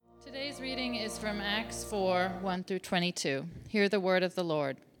Today's reading is from Acts 4, 1 through 22. Hear the word of the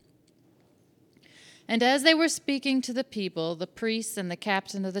Lord. And as they were speaking to the people, the priests and the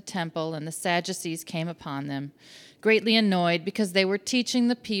captain of the temple and the Sadducees came upon them, greatly annoyed because they were teaching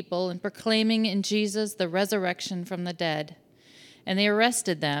the people and proclaiming in Jesus the resurrection from the dead. And they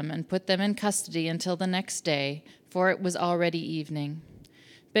arrested them and put them in custody until the next day, for it was already evening.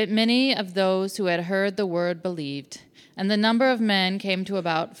 But many of those who had heard the word believed, and the number of men came to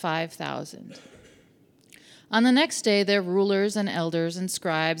about 5,000. On the next day their rulers and elders and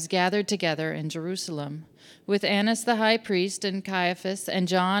scribes gathered together in Jerusalem, with Annas the high priest and Caiaphas and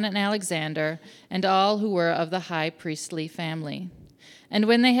John and Alexander and all who were of the high priestly family. And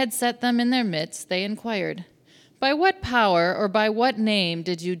when they had set them in their midst, they inquired, "By what power or by what name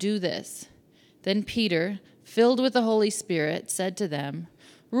did you do this?" Then Peter, filled with the Holy Spirit, said to them,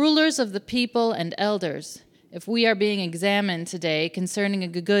 "Rulers of the people and elders, if we are being examined today concerning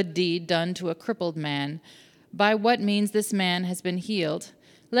a good deed done to a crippled man, by what means this man has been healed,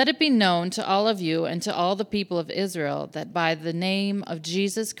 let it be known to all of you and to all the people of Israel that by the name of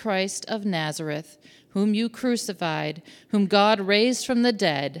Jesus Christ of Nazareth, whom you crucified, whom God raised from the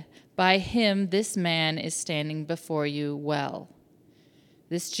dead, by him this man is standing before you well.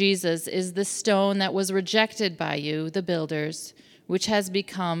 This Jesus is the stone that was rejected by you, the builders, which has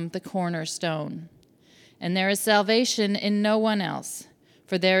become the cornerstone. And there is salvation in no one else,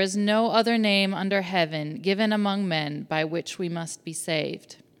 for there is no other name under heaven given among men by which we must be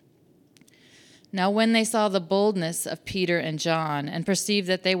saved." Now when they saw the boldness of Peter and John and perceived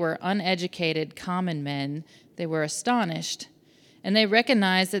that they were uneducated common men, they were astonished, and they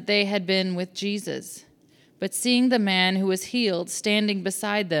recognized that they had been with Jesus. But seeing the man who was healed standing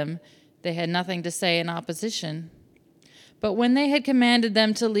beside them, they had nothing to say in opposition. But when they had commanded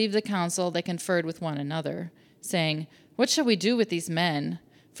them to leave the council, they conferred with one another, saying, "What shall we do with these men?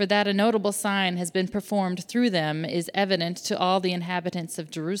 For that a notable sign has been performed through them is evident to all the inhabitants of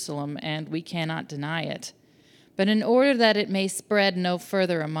Jerusalem, and we cannot deny it. But in order that it may spread no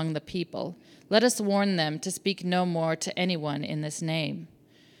further among the people, let us warn them to speak no more to anyone in this name."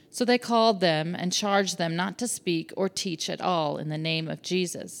 So they called them and charged them not to speak or teach at all in the name of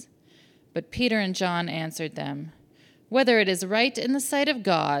Jesus. But Peter and John answered them, "Whether it is right in the sight of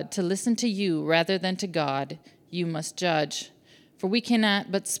God to listen to you rather than to God, you must judge. For we cannot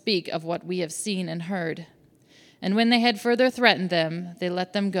but speak of what we have seen and heard." And when they had further threatened them, they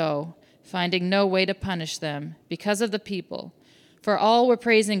let them go, finding no way to punish them, because of the people. For all were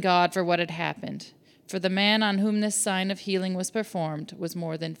praising God for what had happened. For the man on whom this sign of healing was performed was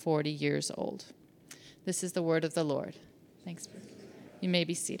more than 40 years old. This is the word of the Lord. Thanks. You may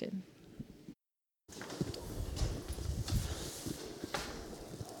be seated.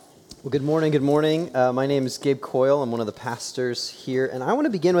 Well, good morning, good morning. My name is Gabe Coyle. I'm one of the pastors here, and I want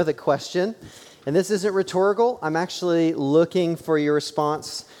to begin with a question, and this isn't rhetorical. I'm actually looking for your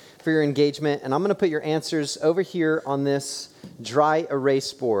response, for your engagement, and I'm going to put your answers over here on this dry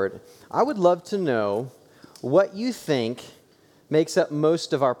erase board. I would love to know what you think makes up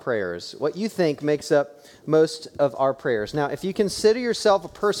most of our prayers, what you think makes up most of our prayers. Now, if you consider yourself a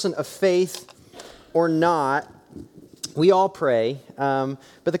person of faith or not, we all pray, but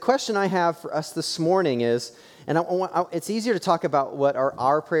the question I have for us this morning is, and it's easier to talk about what are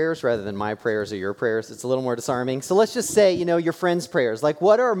our prayers rather than my prayers or your prayers. It's a little more disarming. So let's just say, your friends' prayers. Like,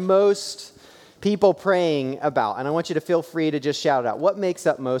 what are most people praying about? And I want you to feel free to just shout it out. What makes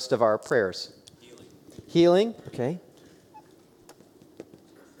up most of our prayers? Healing? Okay.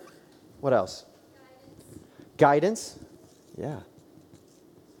 What else? Guidance? Yeah.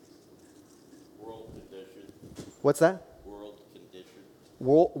 What's that? World condition.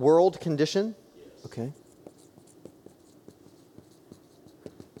 World condition? Yes. Okay.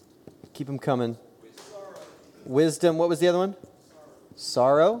 Keep them coming. Wisdom. What was the other one?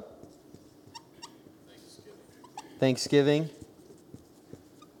 Sorrow. Thanksgiving.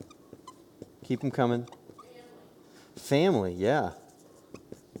 Keep them coming. Family, yeah.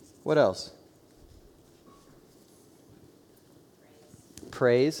 What else?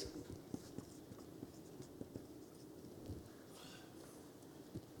 Praise.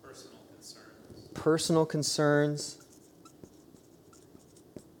 Personal concerns.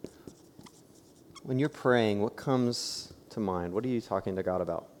 When you're praying, what comes to mind? What are you talking to God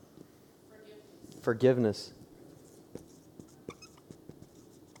about? Forgiveness.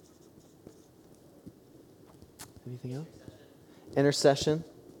 Anything else? Intercession.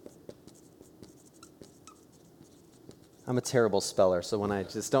 I'm a terrible speller, so when I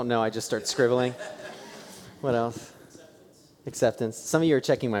just don't know, I just start scribbling. What else? Acceptance. Some of you are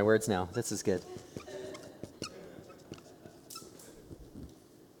checking my words now. This is good.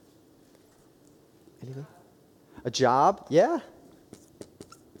 Anything? A job? Yeah.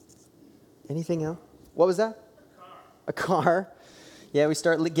 Anything else? What was that? A car. Yeah, we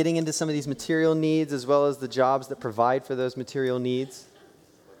start getting into some of these material needs as well as the jobs that provide for those material needs.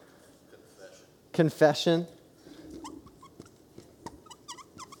 Confession.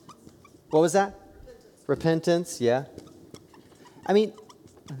 What was that? Repentance, yeah. I mean,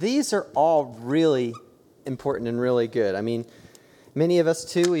 these are all really important and really good. I mean, many of us,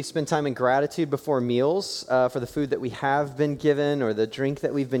 too, we spend time in gratitude before meals for the food that we have been given or the drink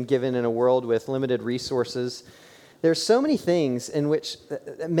that we've been given in a world with limited resources. There's so many things in which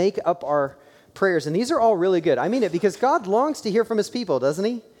that make up our prayers, and these are all really good. I mean it because God longs to hear from his people, doesn't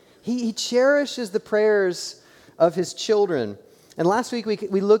he? He cherishes the prayers of his children. And last week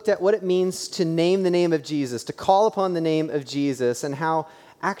we looked at what it means to name the name of Jesus, to call upon the name of Jesus, and how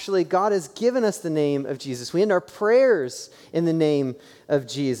actually God has given us the name of Jesus. We end our prayers in the name of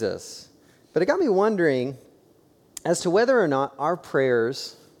Jesus. But it got me wondering as to whether or not our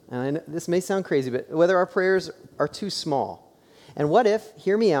prayers, and I know this may sound crazy, but whether our prayers are too small. And what if,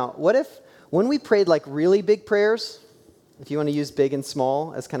 hear me out, what if when we prayed like really big prayers, if you want to use big and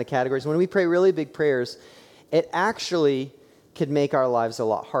small as kind of categories, when we pray really big prayers, it actually could make our lives a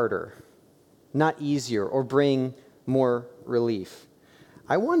lot harder, not easier, or bring more relief.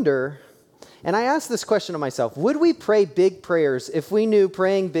 I wonder, and I asked this question of myself, would we pray big prayers if we knew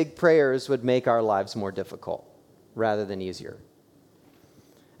praying big prayers would make our lives more difficult rather than easier?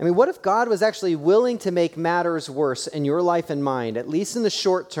 I mean, what if God was actually willing to make matters worse in your life and mine, at least in the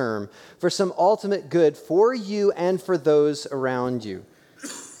short term, for some ultimate good for you and for those around you?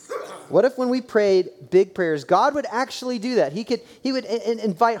 What if when we prayed big prayers, God would actually do that? He would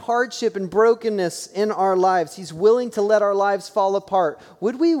invite hardship and brokenness in our lives. He's willing to let our lives fall apart.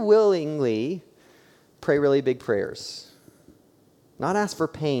 Would we willingly pray really big prayers? Not ask for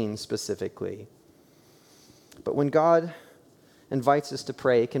pain specifically. But when God invites us to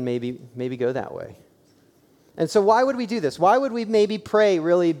pray, it can maybe go that way. And so why would we do this? Why would we maybe pray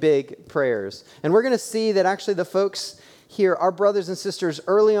really big prayers? And we're going to see that actually the folks here, our brothers and sisters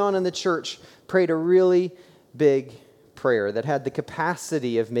early on in the church, prayed a really big prayer that had the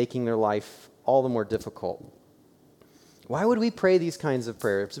capacity of making their life all the more difficult. Why would we pray these kinds of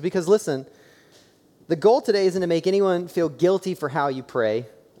prayers? Because listen, the goal today isn't to make anyone feel guilty for how you pray,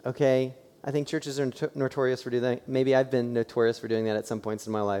 okay? I think churches are notorious for doing that. Maybe I've been notorious for doing that at some points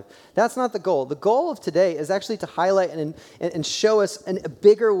in my life. That's not the goal. The goal of today is actually to highlight and show us a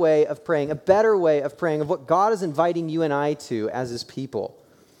bigger way of praying, a better way of praying, of what God is inviting you and I to as his people.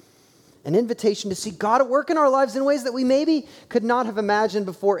 An invitation to see God at work in our lives in ways that we maybe could not have imagined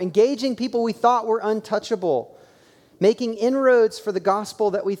before, engaging people we thought were untouchable, making inroads for the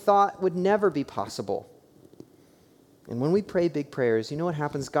gospel that we thought would never be possible. And when we pray big prayers, you know what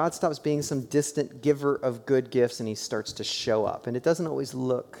happens? God stops being some distant giver of good gifts and he starts to show up. And it doesn't always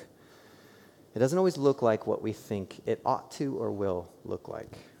look like what we think it ought to or will look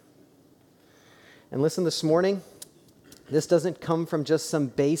like. And listen, this morning, this doesn't come from just some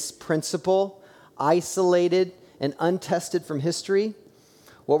base principle, isolated and untested from history.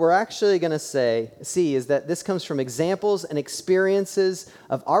 What we're actually going to see is that this comes from examples and experiences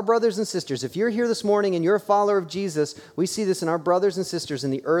of our brothers and sisters. If you're here this morning and you're a follower of Jesus, we see this in our brothers and sisters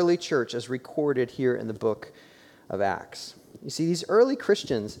in the early church as recorded here in the book of Acts. You see, these early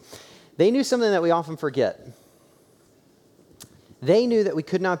Christians, they knew something that we often forget. They knew that we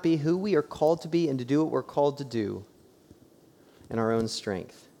could not be who we are called to be and to do what we're called to do in our own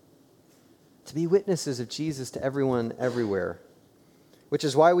strength. To be witnesses of Jesus to everyone, everywhere. Which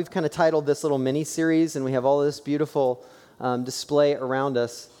is why we've kind of titled this little mini-series, and we have all this beautiful display around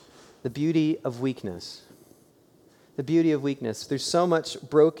us, The Beauty of Weakness. The beauty of weakness. There's so much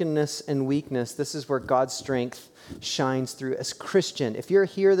brokenness and weakness. This is where God's strength shines through. As Christian, if you're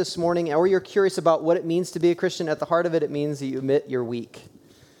here this morning or you're curious about what it means to be a Christian, at the heart of it, it means that you admit you're weak.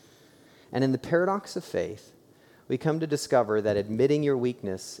 And in the paradox of faith, we come to discover that admitting your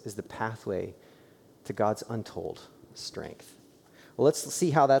weakness is the pathway to God's untold strength. Well, let's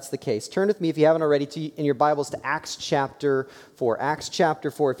see how that's the case. Turn with me, if you haven't already, in your Bibles to Acts chapter 4. Acts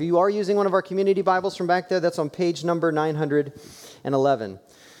chapter 4. If you are using one of our community Bibles from back there, that's on page number 911.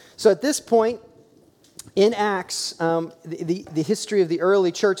 So at this point in Acts, the history of the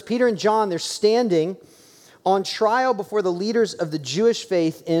early church, Peter and John, they're standing on trial before the leaders of the Jewish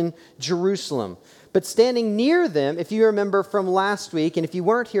faith in Jerusalem. But standing near them, if you remember from last week, and if you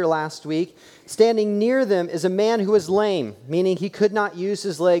weren't here last week, standing near them is a man who was lame, meaning he could not use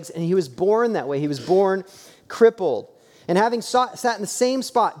his legs, and he was born that way. He was born crippled. And having sat in the same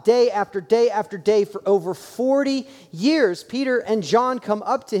spot day after day after day for over 40 years, Peter and John come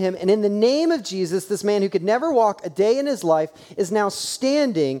up to him, and in the name of Jesus, this man who could never walk a day in his life is now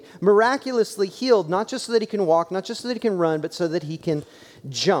standing, miraculously healed, not just so that he can walk, not just so that he can run, but so that he can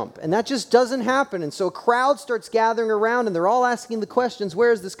jump. And that just doesn't happen. And so a crowd starts gathering around, and they're all asking the questions,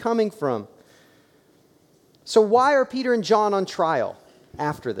 where is this coming from? So why are Peter and John on trial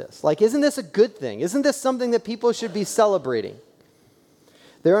after this? Like, isn't this a good thing? Isn't this something that people should be celebrating?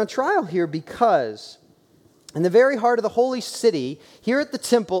 They're on trial here because in the very heart of the holy city, here at the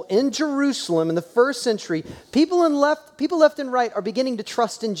temple in Jerusalem in the first century, people left and right are beginning to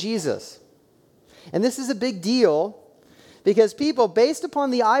trust in Jesus. And this is a big deal because people, based upon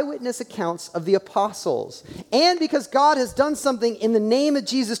the eyewitness accounts of the apostles, and because God has done something in the name of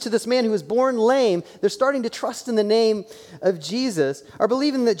Jesus to this man who was born lame, they're starting to trust in the name of Jesus, are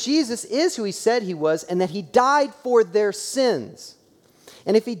believing that Jesus is who he said he was and that he died for their sins.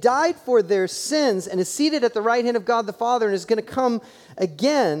 And if he died for their sins and is seated at the right hand of God the Father and is going to come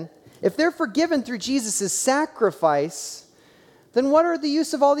again, if they're forgiven through Jesus' sacrifice, then what are the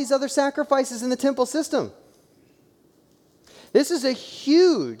use of all these other sacrifices in the temple system? This is a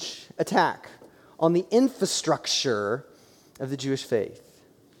huge attack on the infrastructure of the Jewish faith,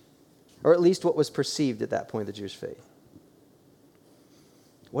 or at least what was perceived at that point the Jewish faith.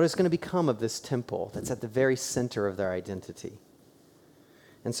 What is going to become of this temple that's at the very center of their identity?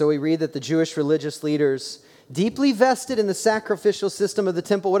 And so we read that the Jewish religious leaders, deeply vested in the sacrificial system of the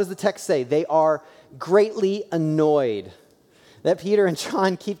temple, what does the text say? They are greatly annoyed that Peter and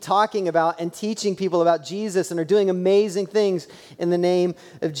John keep talking about and teaching people about Jesus and are doing amazing things in the name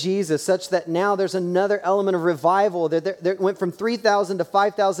of Jesus, such that now there's another element of revival. There went from 3,000 to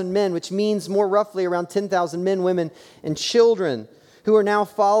 5,000 men, which means more roughly around 10,000 men, women, and children who are now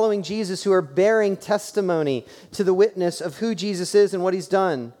following Jesus, who are bearing testimony to the witness of who Jesus is and what he's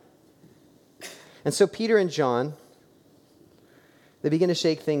done. And so Peter and John, they begin to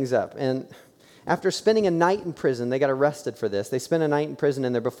shake things up. And after spending a night in prison, they got arrested for this. They spent a night in prison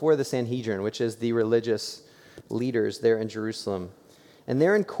and they're before the Sanhedrin, which is the religious leaders there in Jerusalem. And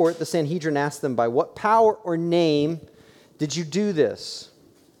they're in court. The Sanhedrin asked them, by what power or name did you do this?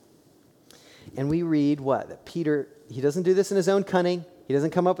 And we read what? That Peter, he doesn't do this in his own cunning. He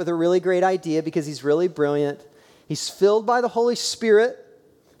doesn't come up with a really great idea because he's really brilliant. He's filled by the Holy Spirit,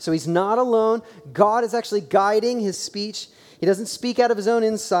 so he's not alone. God is actually guiding his speech. He doesn't speak out of his own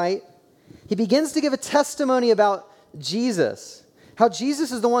insight. He begins to give a testimony about Jesus, how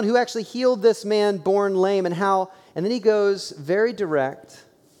Jesus is the one who actually healed this man born lame, and then he goes very direct,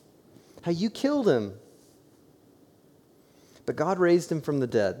 how you killed him, but God raised him from the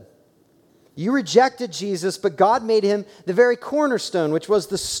dead. You rejected Jesus, but God made him the very cornerstone, which was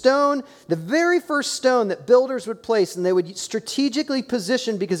the stone, the very first stone that builders would place, and they would strategically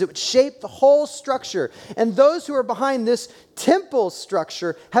position because it would shape the whole structure. And those who are behind this temple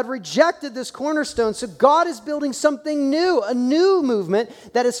structure had rejected this cornerstone, so God is building something new, a new movement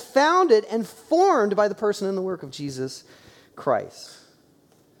that is founded and formed by the person and the work of Jesus Christ.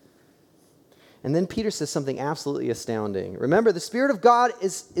 And then Peter says something absolutely astounding. Remember, the Spirit of God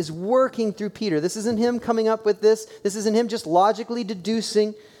is working through Peter. This isn't him coming up with this. This isn't him just logically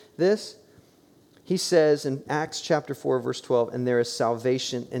deducing this. He says in Acts chapter 4, verse 12, and there is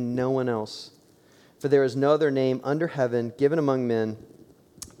salvation in no one else, for there is no other name under heaven given among men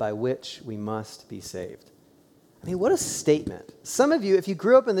by which we must be saved. I mean, what a statement. Some of you, if you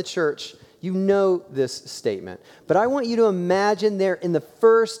grew up in the church, you know this statement. But I want you to imagine there in the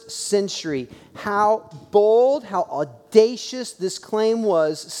first century how bold, how audacious this claim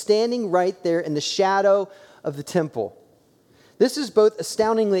was, standing right there in the shadow of the temple. This is both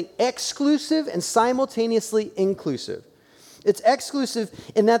astoundingly exclusive and simultaneously inclusive. It's exclusive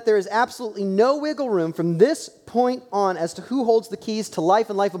in that there is absolutely no wiggle room from this point on as to who holds the keys to life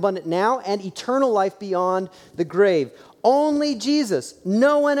and life abundant now and eternal life beyond the grave. Only Jesus,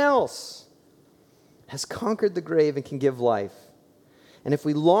 no one else, has conquered the grave and can give life. And if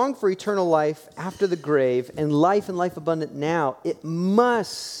we long for eternal life after the grave and life abundant now, it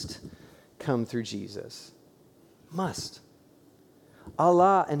must come through Jesus. Must.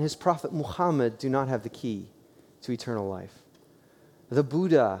 Allah and his prophet Muhammad do not have the key to eternal life. The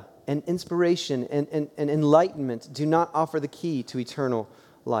Buddha and inspiration and enlightenment do not offer the key to eternal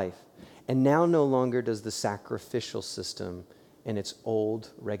life. And now no longer does the sacrificial system and its old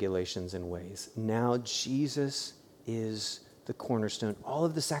regulations and ways. Now Jesus is the cornerstone. All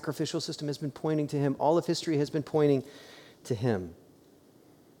of the sacrificial system has been pointing to him. All of history has been pointing to him.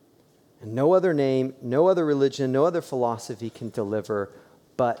 And no other name, no other religion, no other philosophy can deliver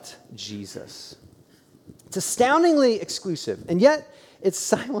but Jesus. It's astoundingly exclusive, and yet it's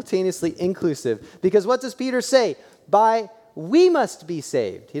simultaneously inclusive. Because what does Peter say? We must be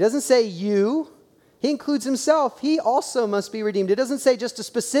saved. He doesn't say you. He includes himself. He also must be redeemed. It doesn't say just a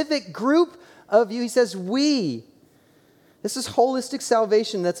specific group of you. He says we. This is holistic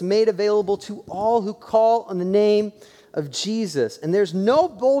salvation that's made available to all who call on the name of Jesus. And there's no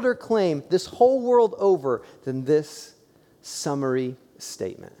bolder claim this whole world over than this summary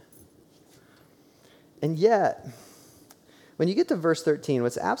statement. And yet, when you get to verse 13,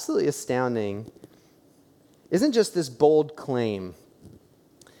 what's absolutely astounding isn't just this bold claim,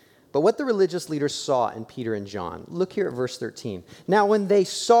 but what the religious leaders saw in Peter and John. Look here at verse 13. Now, when they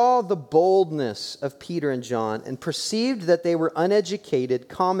saw the boldness of Peter and John and perceived that they were uneducated,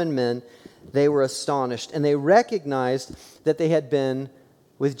 common men, they were astonished, and they recognized that they had been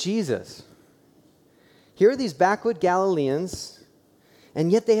with Jesus. Here are these backwood Galileans, and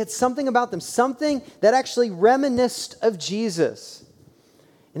yet they had something about them, something that actually reminisced of Jesus.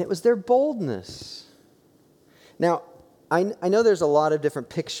 And it was their boldness. Now, I know there's a lot of different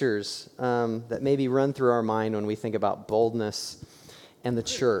pictures that maybe run through our mind when we think about boldness and the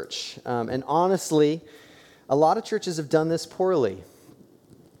church. And honestly, a lot of churches have done this poorly.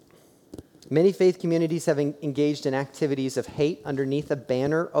 Many faith communities have engaged in activities of hate underneath a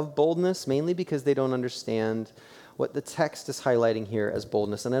banner of boldness, mainly because they don't understand what the text is highlighting here as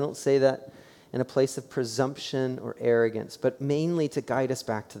boldness. And I don't say that in a place of presumption or arrogance, but mainly to guide us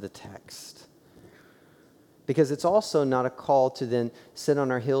back to the text. Because it's also not a call to then sit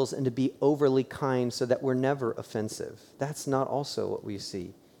on our heels and to be overly kind so that we're never offensive. That's not also what we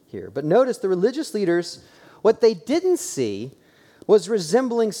see here. But notice the religious leaders, what they didn't see was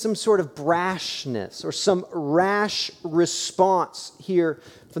resembling some sort of brashness or some rash response here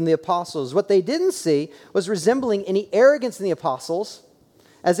from the apostles. What they didn't see was resembling any arrogance in the apostles,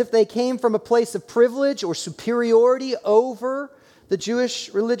 as if they came from a place of privilege or superiority over the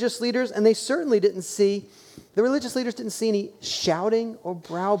Jewish religious leaders. And they certainly didn't see, the religious leaders didn't see any shouting or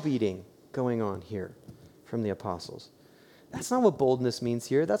browbeating going on here from the apostles. That's not what boldness means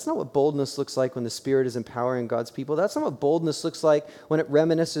here. That's not what boldness looks like when the Spirit is empowering God's people. That's not what boldness looks like when it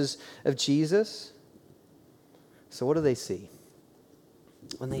reminisces of Jesus. So what do they see?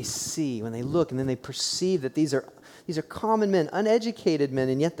 When they look, and then they perceive that these are common men, uneducated men,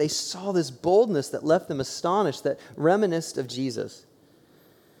 and yet they saw this boldness that left them astonished, that reminisced of Jesus.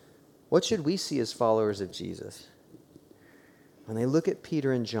 What should we see as followers of Jesus? When they look at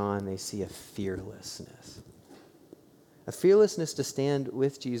Peter and John, they see a fearlessness. A fearlessness to stand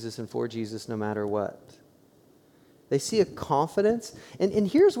with Jesus and for Jesus no matter what. They see a confidence, and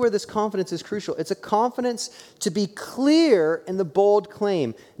here's where this confidence is crucial. It's a confidence to be clear in the bold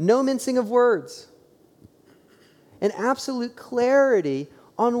claim. No mincing of words. An absolute clarity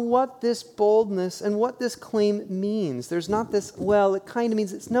on what this boldness and what this claim means. There's not this, well, it kind of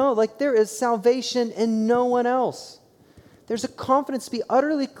means it's no, like there is salvation in no one else. There's a confidence to be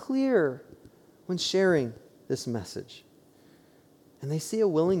utterly clear when sharing this message. And they see a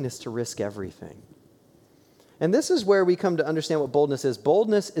willingness to risk everything. And this is where we come to understand what boldness is.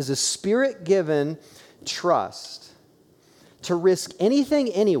 Boldness is a Spirit-given trust to risk anything,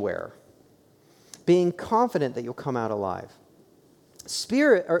 anywhere, being confident that you'll come out alive.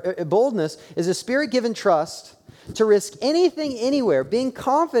 Boldness is a Spirit-given trust to risk anything, anywhere, being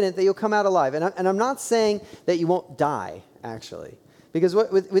confident that you'll come out alive. And I'm not saying that you won't die, actually. Because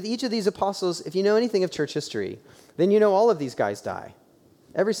with each of these apostles, if you know anything of church history, then you know all of these guys die.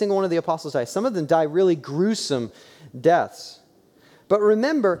 Every single one of the apostles die. Some of them die really gruesome deaths. But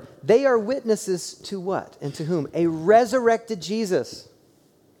remember, they are witnesses to what and to whom? A resurrected Jesus.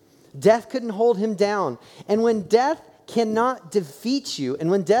 Death couldn't hold him down. And when death cannot defeat you, and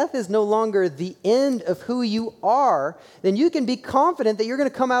when death is no longer the end of who you are, then you can be confident that you're going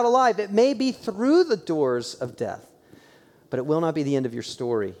to come out alive. It may be through the doors of death, but it will not be the end of your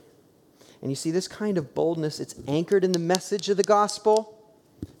story. And you see, this kind of boldness, it's anchored in the message of the gospel.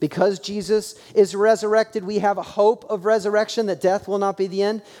 Because Jesus is resurrected, we have a hope of resurrection, that death will not be the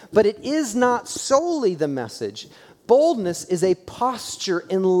end. But it is not solely the message. Boldness is a posture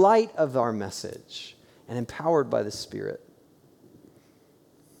in light of our message and empowered by the Spirit.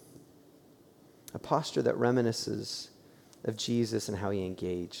 A posture that reminisces of Jesus and how he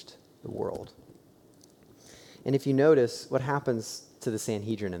engaged the world. And if you notice what happens to the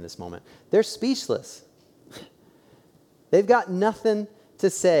Sanhedrin in this moment, they're speechless. They've got nothing to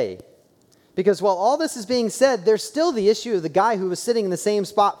say. Because while all this is being said, there's still the issue of the guy who was sitting in the same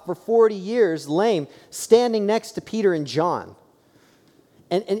spot for 40 years, lame, standing next to Peter and John.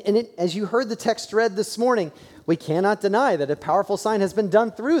 As you heard the text read this morning, we cannot deny that a powerful sign has been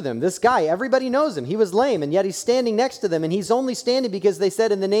done through them. This guy, everybody knows him. He was lame, and yet he's standing next to them, and he's only standing because they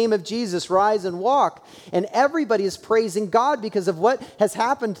said, in the name of Jesus, rise and walk. And everybody is praising God because of what has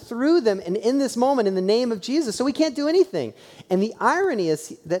happened through them and in this moment in the name of Jesus. So we can't do anything. And the irony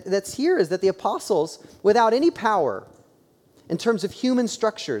is that's here is that the apostles, without any power in terms of human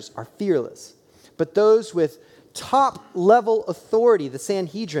structures, are fearless. But those with top level authority, the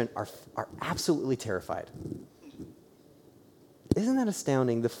Sanhedrin, are absolutely terrified. Isn't that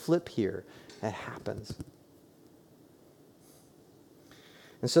astounding, the flip here that happens?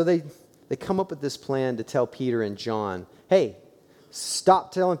 And so they come up with this plan to tell Peter and John, hey,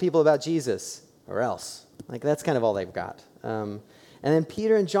 stop telling people about Jesus or else. Like, that's kind of all they've got. And then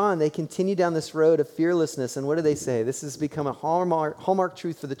Peter and John, they continue down this road of fearlessness. And what do they say? This has become a hallmark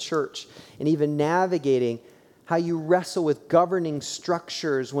truth for the church and even navigating how you wrestle with governing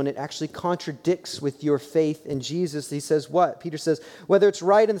structures when it actually contradicts with your faith in Jesus. He says what? Peter says, whether it's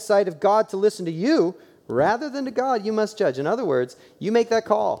right in the sight of God to listen to you, rather than to God, you must judge. In other words, you make that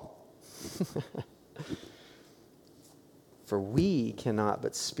call. For we cannot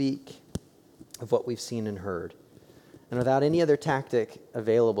but speak of what we've seen and heard. And without any other tactic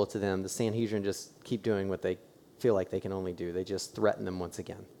available to them, the Sanhedrin just keep doing what they feel like they can only do. They just threaten them once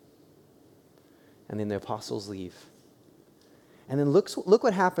again. And then the apostles leave. And then look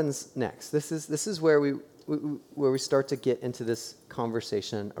what happens next. This is where we start to get into this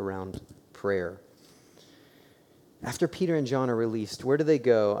conversation around prayer. After Peter and John are released, where do they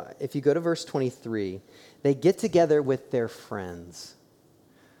go? If you go to verse 23, they get together with their friends.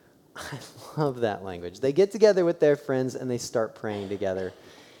 I love that language. They get together with their friends and they start praying together.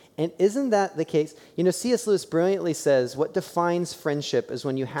 And isn't that the case? You know, C.S. Lewis brilliantly says, what defines friendship is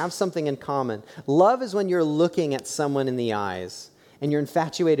when you have something in common. Love is when you're looking at someone in the eyes and you're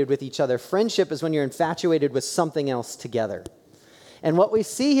infatuated with each other. Friendship is when you're infatuated with something else together. And what we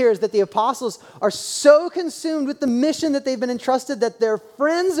see here is that the apostles are so consumed with the mission that they've been entrusted that their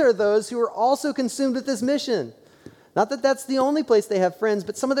friends are those who are also consumed with this mission. Not that that's the only place they have friends,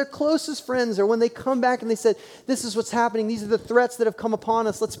 but some of their closest friends are when they come back and they said, this is what's happening. These are the threats that have come upon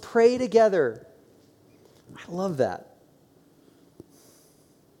us. Let's pray together. I love that.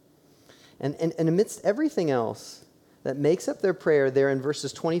 And amidst everything else that makes up their prayer there in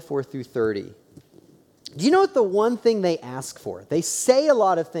verses 24 through 30, do you know what the one thing they ask for? They say a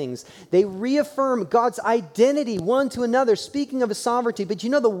lot of things. They reaffirm God's identity one to another, speaking of his sovereignty. But you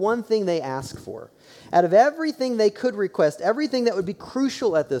know the one thing they ask for? Out of everything they could request, everything that would be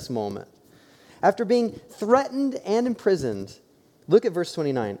crucial at this moment, after being threatened and imprisoned, look at verse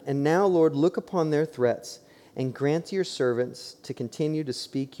 29. And now, Lord, look upon their threats and grant to your servants to continue to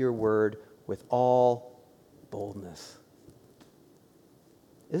speak your word with all boldness.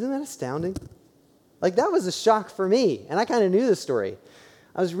 Isn't that astounding? Like, that was a shock for me. And I kind of knew the story.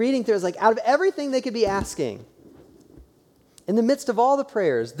 I was reading through, I was like, out of everything they could be asking, in the midst of all the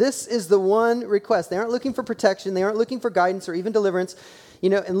prayers, this is the one request. They aren't looking for protection. They aren't looking for guidance or even deliverance.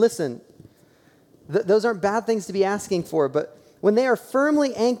 You know, and listen, those aren't bad things to be asking for. But when they are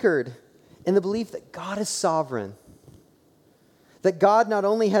firmly anchored in the belief that God is sovereign, that God not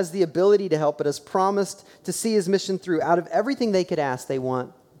only has the ability to help, but has promised to see his mission through, out of everything they could ask, they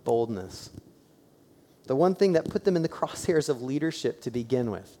want boldness. The one thing that put them in the crosshairs of leadership to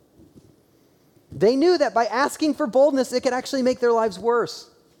begin with. They knew that by asking for boldness, it could actually make their lives worse.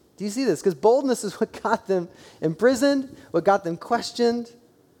 Do you see this? Because boldness is what got them imprisoned, what got them questioned.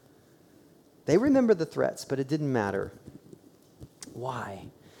 They remember the threats, but it didn't matter. Why?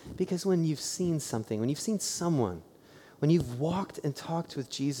 Because when you've seen something, when you've seen someone, when you've walked and talked with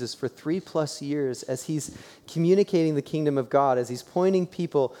Jesus for 3+ years as he's communicating the kingdom of God, as he's pointing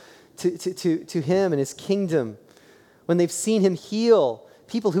people to him and his kingdom, when they've seen him heal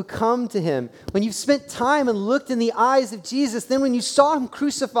people who come to him, when you've spent time and looked in the eyes of Jesus, then when you saw him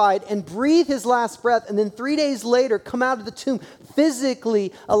crucified and breathe his last breath, and then 3 days later come out of the tomb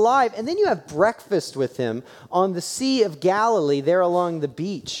physically alive, and then you have breakfast with him on the Sea of Galilee there along the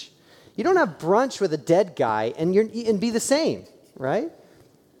beach. You don't have brunch with a dead guy and be the same, right?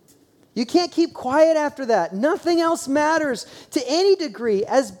 You can't keep quiet after that. Nothing else matters to any degree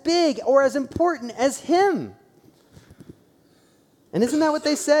as big or as important as him. And isn't that what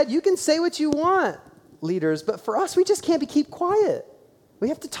they said? You can say what you want, leaders, but for us, we just can't keep quiet. We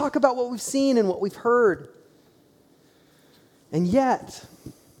have to talk about what we've seen and what we've heard. And yet,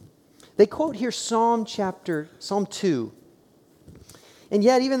 they quote here Psalm 2. And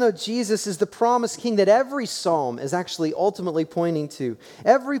yet, even though Jesus is the promised king that every psalm is actually ultimately pointing to,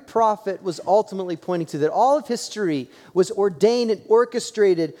 every prophet was ultimately pointing to, that all of history was ordained and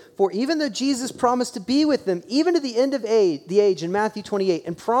orchestrated for, even though Jesus promised to be with them, even to the end of the age in Matthew 28,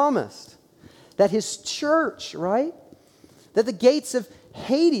 and promised that his church, right, that the gates of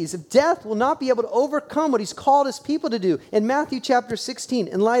Hades, of death, will not be able to overcome what he's called his people to do. In Matthew chapter 16,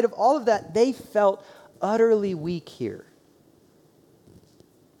 in light of all of that, they felt utterly weak here.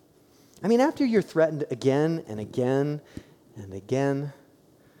 I mean, after you're threatened again and again and again,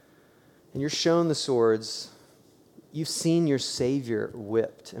 and you're shown the swords, you've seen your Savior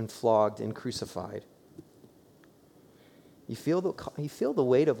whipped and flogged and crucified. You feel the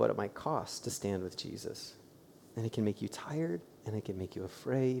weight of what it might cost to stand with Jesus. And it can make you tired, and it can make you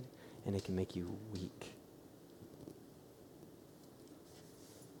afraid, and it can make you weak.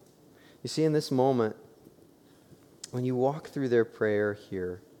 You see, in this moment, when you walk through their prayer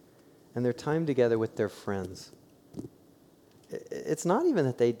here, and their time together with their friends, it's not even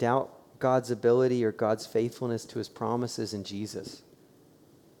that they doubt God's ability or God's faithfulness to his promises in Jesus.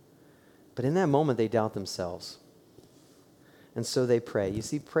 But in that moment, they doubt themselves. And so they pray. You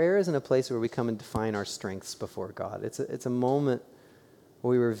see, prayer isn't a place where we come and define our strengths before God. It's a moment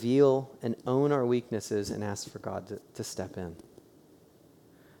where we reveal and own our weaknesses and ask for God to step in.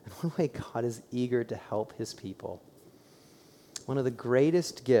 And one way God is eager to help his people, one of the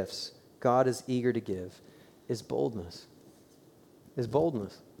greatest gifts God is eager to give is boldness.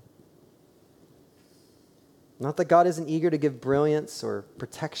 Not that God isn't eager to give brilliance or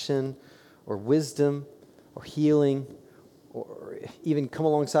protection or wisdom or healing or even come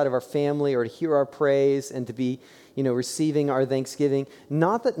alongside of our family or to hear our praise and to be, receiving our thanksgiving.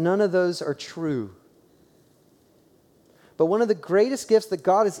 Not that none of those are true. But one of the greatest gifts that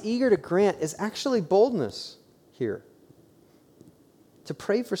God is eager to grant is actually boldness here. To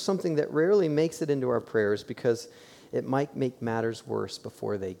pray for something that rarely makes it into our prayers because it might make matters worse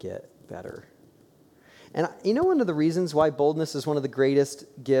before they get better. And one of the reasons why boldness is one of the greatest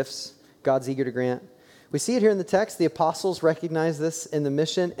gifts God's eager to grant? We see it here in the text. The apostles recognize this in the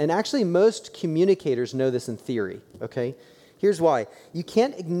mission, and actually most communicators know this in theory, okay? Here's why. You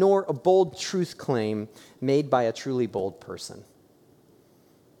can't ignore a bold truth claim made by a truly bold person.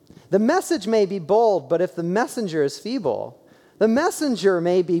 The message may be bold, but if the messenger is feeble, the messenger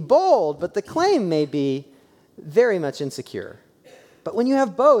may be bold, but the claim may be very much insecure. But when you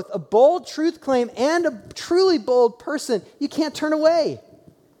have both, a bold truth claim and a truly bold person, you can't turn away.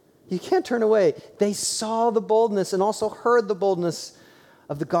 You can't turn away. They saw the boldness and also heard the boldness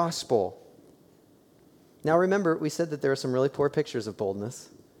of the gospel. Now remember, we said that there are some really poor pictures of boldness.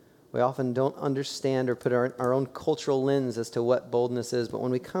 We often don't understand or put our own cultural lens as to what boldness is. But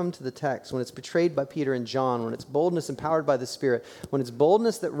when we come to the text, when it's portrayed by Peter and John, when it's boldness empowered by the Spirit, when it's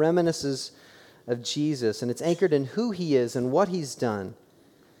boldness that reminisces of Jesus and it's anchored in who he is and what he's done,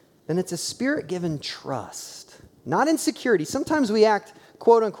 then it's a Spirit-given trust, not insecurity. Sometimes we act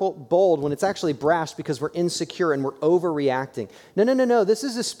quote-unquote bold when it's actually brash because we're insecure and we're overreacting. No. This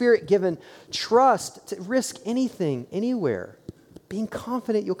is a Spirit-given trust to risk anything, anywhere. Being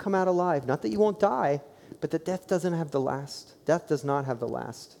confident you'll come out alive. Not that you won't die, but that death does not have the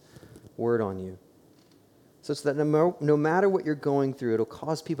last word on you. So it's that no matter what you're going through, it'll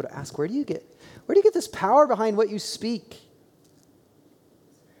cause people to ask, where do you get this power behind what you speak?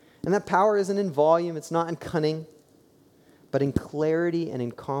 And that power isn't in volume, it's not in cunning, but in clarity and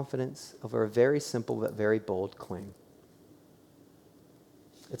in confidence over a very simple but very bold claim.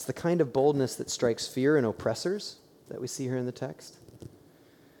 It's the kind of boldness that strikes fear in oppressors that we see here in the text.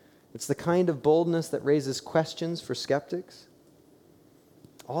 It's the kind of boldness that raises questions for skeptics.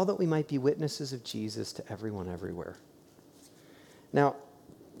 All that we might be witnesses of Jesus to everyone everywhere. Now,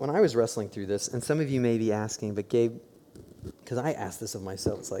 when I was wrestling through this, and some of you may be asking, but Gabe, because I asked this of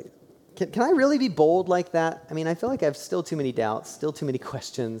myself, it's like, can I really be bold like that? I mean, I feel like I have still too many doubts, still too many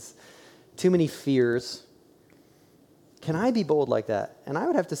questions, too many fears. Can I be bold like that? And I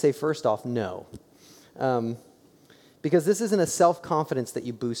would have to say, first off, no. Because this isn't a self-confidence that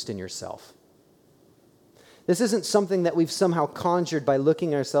you boost in yourself. This isn't something that we've somehow conjured by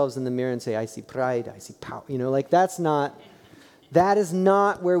looking ourselves in the mirror and say, I see pride, I see power. That is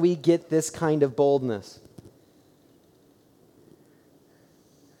not where we get this kind of boldness.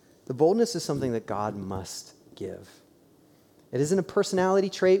 The boldness is something that God must give. It isn't a personality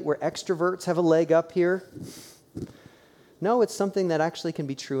trait where extroverts have a leg up here. No, it's something that actually can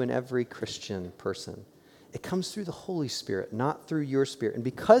be true in every Christian person. It comes through the Holy Spirit, not through your spirit. And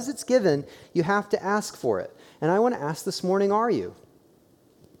because it's given, you have to ask for it. And I want to ask this morning, are you?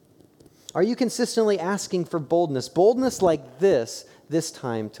 Are you consistently asking for boldness? Boldness like this this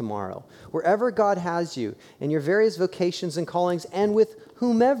time tomorrow. Wherever God has you in your various vocations and callings, and with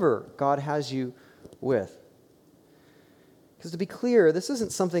whomever God has you with. Because to be clear, this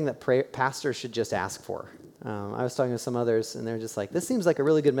isn't something that pastors should just ask for. I was talking to some others, and they're just like, this seems like a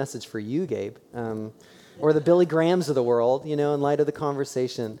really good message for you, Gabe. Or the Billy Grahams of the world, in light of the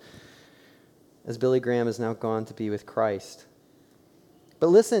conversation, as Billy Graham is now gone to be with Christ. But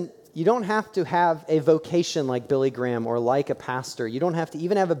listen, you don't have to have a vocation like Billy Graham or like a pastor. You don't have to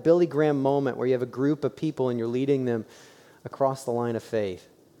even have a Billy Graham moment where you have a group of people and you're leading them across the line of faith.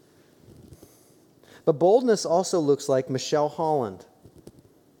 But boldness also looks like Michelle Holland,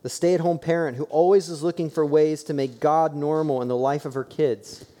 the stay-at-home parent who always is looking for ways to make God normal in the life of her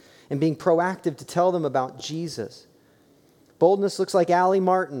kids and being proactive to tell them about Jesus. Boldness looks like Allie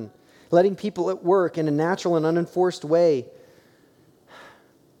Martin, letting people at work in a natural and unenforced way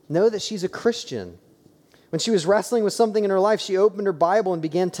know that she's a Christian. When she was wrestling with something in her life, she opened her Bible and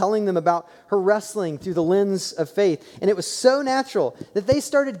began telling them about her wrestling through the lens of faith. And it was so natural that they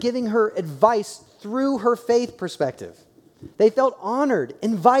started giving her advice through her faith perspective. They felt honored,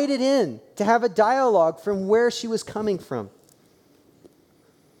 invited in to have a dialogue from where she was coming from.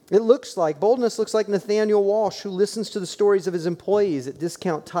 Boldness looks like Nathaniel Walsh, who listens to the stories of his employees at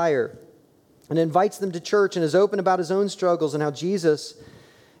Discount Tire and invites them to church and is open about his own struggles and how Jesus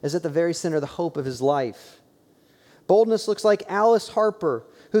is at the very center of the hope of his life. Boldness looks like Alice Harper,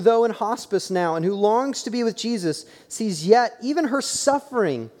 who though in hospice now and who longs to be with Jesus, sees yet even her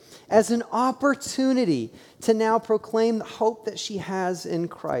suffering as an opportunity to now proclaim the hope that she has in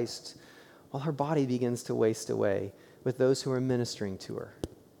Christ while her body begins to waste away with those who are ministering to her.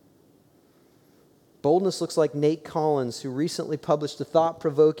 Boldness looks like Nate Collins, who recently published a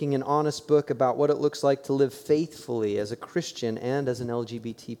thought-provoking and honest book about what it looks like to live faithfully as a Christian and as an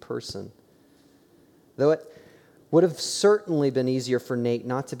LGBT person. Though it would have certainly been easier for Nate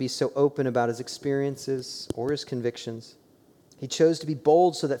not to be so open about his experiences or his convictions, he chose to be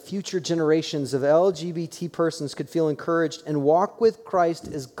bold so that future generations of LGBT persons could feel encouraged and walk with Christ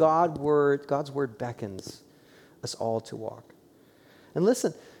as God's word beckons us all to walk. And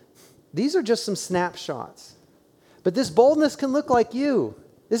listen, these are just some snapshots. But this boldness can look like you.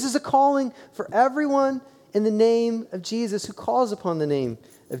 This is a calling for everyone in the name of Jesus who calls upon the name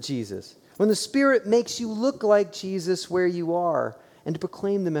of Jesus. When the Spirit makes you look like Jesus where you are and to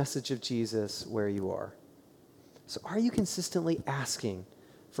proclaim the message of Jesus where you are. So are you consistently asking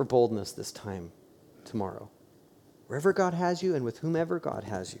for boldness this time tomorrow? Wherever God has you and with whomever God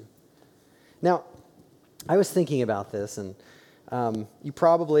has you. Now, I was thinking about this and you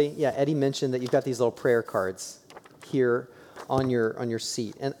probably, Eddie mentioned that you've got these little prayer cards here on your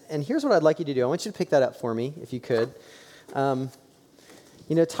seat. And here's what I'd like you to do. I want you to pick that up for me, if you could.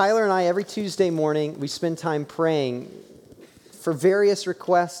 Tyler and I, every Tuesday morning, we spend time praying for various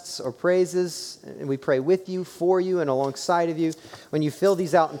requests or praises. And we pray with you, for you, and alongside of you. When you fill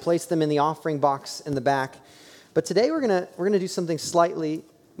these out and place them in the offering box in the back. But today we're gonna do something slightly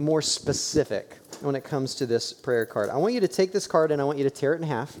more specific when it comes to this prayer card. I want you to take this card and I want you to tear it in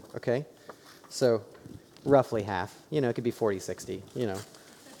half, okay? So roughly half. It could be 40-60,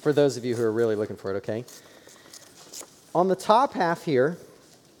 for those of you who are really looking for it, okay? On the top half here,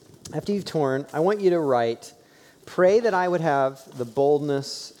 after you've torn, I want you to write, pray that I would have the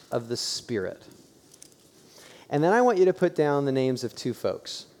boldness of the Spirit. And then I want you to put down the names of two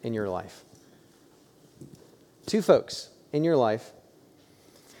folks in your life. Two folks in your life.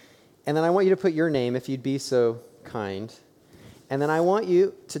 And then I want you to put your name, if you'd be so kind. And then I want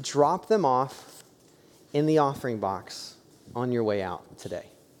you to drop them off in the offering box on your way out today.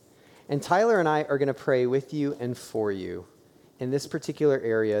 And Tyler and I are going to pray with you and for you in this particular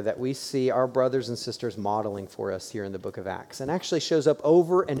area that we see our brothers and sisters modeling for us here in the book of Acts. And actually shows up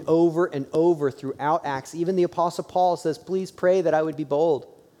over and over and over throughout Acts. Even the Apostle Paul says, please pray that I would be bold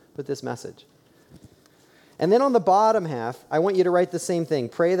with this message. And then on the bottom half, I want you to write the same thing.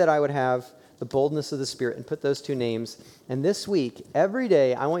 Pray that I would have the boldness of the Spirit, and put those two names. And this week, every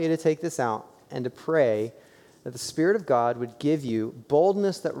day, I want you to take this out and to pray that the Spirit of God would give you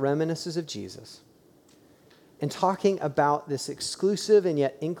boldness that reminisces of Jesus. And talking about this exclusive and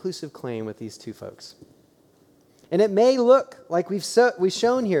yet inclusive claim with these two folks. And it may look like we've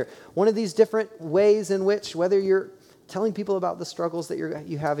shown here one of these different ways in which, whether you're telling people about the struggles that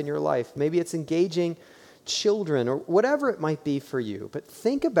you have in your life, maybe it's engaging children or whatever it might be for you. But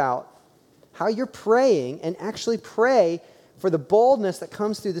think about how you're praying and actually pray for the boldness that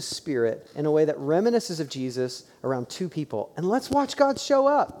comes through the Spirit in a way that reminisces of Jesus around two people. And let's watch God show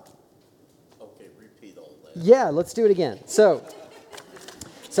up. Okay, repeat all that. Yeah, let's do it again. So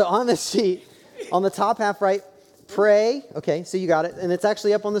on the sheet, on the top half right, pray, okay, so you got it, and it's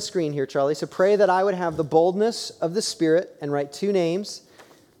actually up on the screen here, Charlie. So pray that I would have the boldness of the Spirit and write 2 names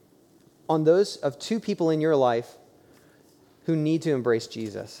on those of 2 people in your life who need to embrace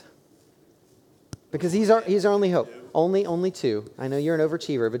Jesus. Because he's our only hope. Only 2. I know you're an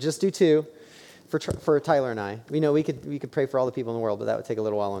overachiever, but just do 2 for Tyler and I. We know we could pray for all the people in the world, but that would take a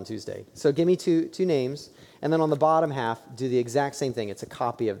little while on Tuesday. So give me two names, and then on the bottom half, do the exact same thing. It's a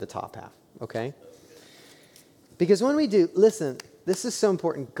copy of the top half, okay? Because when we do, listen, this is so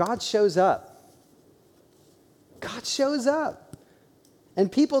important. God shows up. God shows up.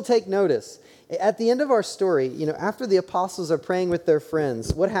 And people take notice. At the end of our story, after the apostles are praying with their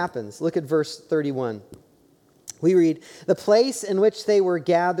friends, what happens? Look at verse 31. We read, "The place in which they were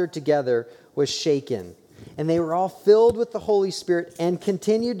gathered together was shaken, and they were all filled with the Holy Spirit and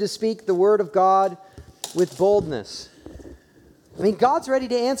continued to speak the word of God with boldness." I mean, God's ready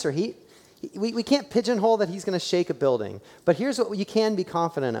to answer. We can't pigeonhole that he's going to shake a building. But here's what you can be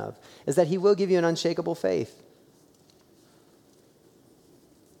confident of, is that he will give you an unshakable faith.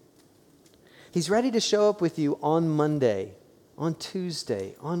 He's ready to show up with you on Monday, on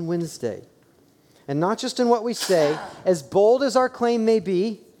Tuesday, on Wednesday. And not just in what we say, as bold as our claim may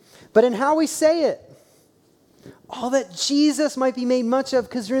be, but in how we say it. All that Jesus might be made much of.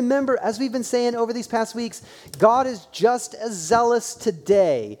 Because remember, as we've been saying over these past weeks, God is just as zealous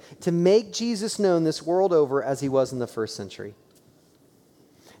today to make Jesus known this world over as he was in the first century.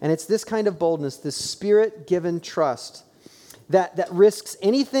 And it's this kind of boldness, this Spirit-given trust that risks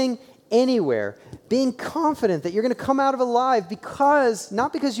anything, anywhere, being confident that you're going to come out of it alive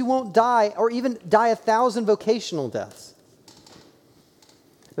not because you won't die or even die 1,000 vocational deaths,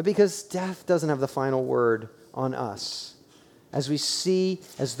 but because death doesn't have the final word on us as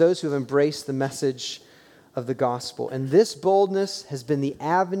those who have embraced the message of the gospel. And this boldness has been the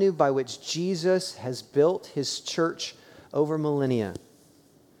avenue by which Jesus has built his church over millennia.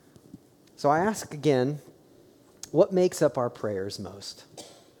 So I ask again, what makes up our prayers most?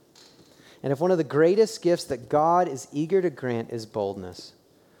 And if one of the greatest gifts that God is eager to grant is boldness,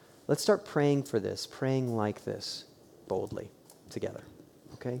 let's start praying for this, praying like this, boldly, together.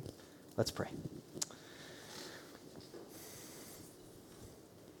 Okay? Let's pray.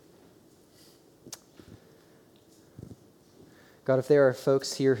 God, if there are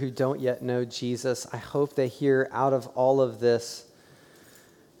folks here who don't yet know Jesus, I hope they hear out of all of this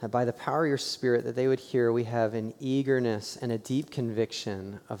that by the power of your Spirit that they would hear we have an eagerness and a deep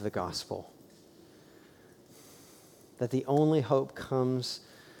conviction of the gospel. That the only hope comes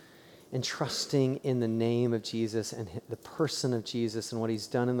in trusting in the name of Jesus and the person of Jesus and what he's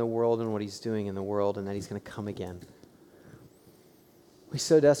done in the world and what he's doing in the world, and that he's going to come again. We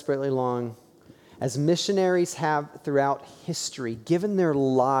so desperately long, as missionaries have throughout history, given their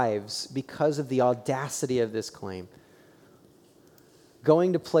lives because of the audacity of this claim,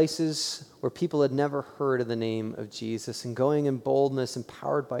 going to places where people had never heard of the name of Jesus and going in boldness,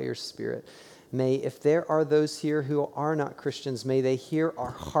 empowered by your Spirit. May, if there are those here who are not Christians, may they hear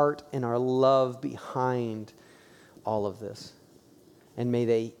our heart and our love behind all of this. And may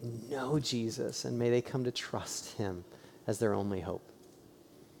they know Jesus, and may they come to trust him as their only hope.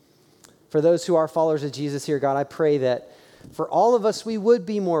 For those who are followers of Jesus here, God, I pray that for all of us, we would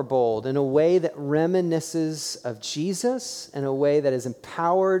be more bold in a way that reminisces of Jesus, in a way that is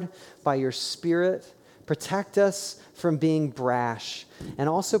empowered by your Spirit. Protect us from being brash, and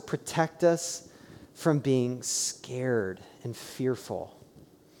also protect us from being scared and fearful.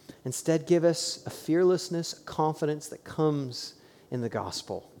 Instead, give us a fearlessness, a confidence that comes in the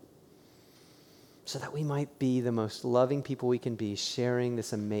gospel, so that we might be the most loving people we can be, sharing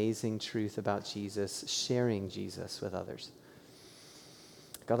this amazing truth about Jesus, sharing Jesus with others.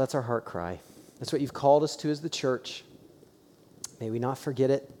 God, that's our heart cry. That's what you've called us to as the church. May we not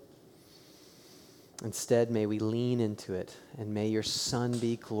forget it. Instead, may we lean into it, and may your Son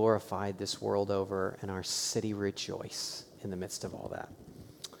be glorified this world over, and our city rejoice in the midst of all that.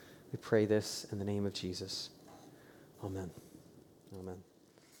 We pray this in the name of Jesus. Amen. Amen.